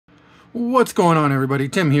What's going on, everybody?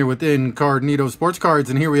 Tim here with In-Card-Neeto Sports Cards,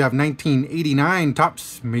 and here we have 1989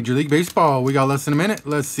 Topps Major League Baseball. We got less than a minute.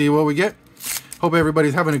 Let's see what we get. Hope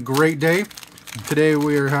everybody's having a great day. Today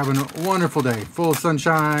we are having a wonderful day. Full of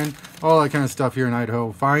sunshine, all that kind of stuff here in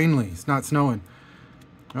Idaho. Finally, it's not snowing.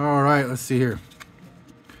 All right, let's see here.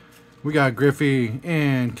 We got Griffey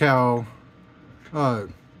and Cal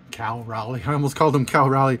Raleigh. I almost called him Cal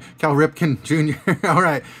Raleigh. Cal Ripken Jr. All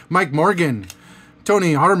right, Mike Morgan.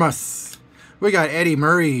 Tony Armas. We got Eddie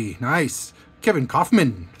Murray. Nice. Kevin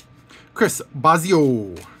Kaufman. Chris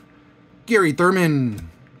Bazio. Gary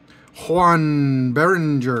Thurman. Juan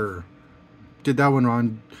Berenger. Did that one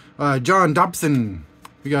wrong. John Dobson.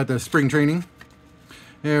 We got the spring training.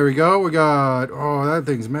 There we go. We got... Oh, that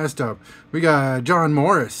thing's messed up. We got John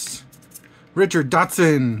Morris. Richard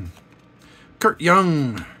Dotson. Kurt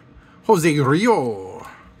Young. Jose Rio.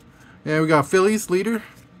 Yeah, we got Phillies leader.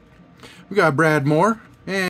 We got Brad Moore.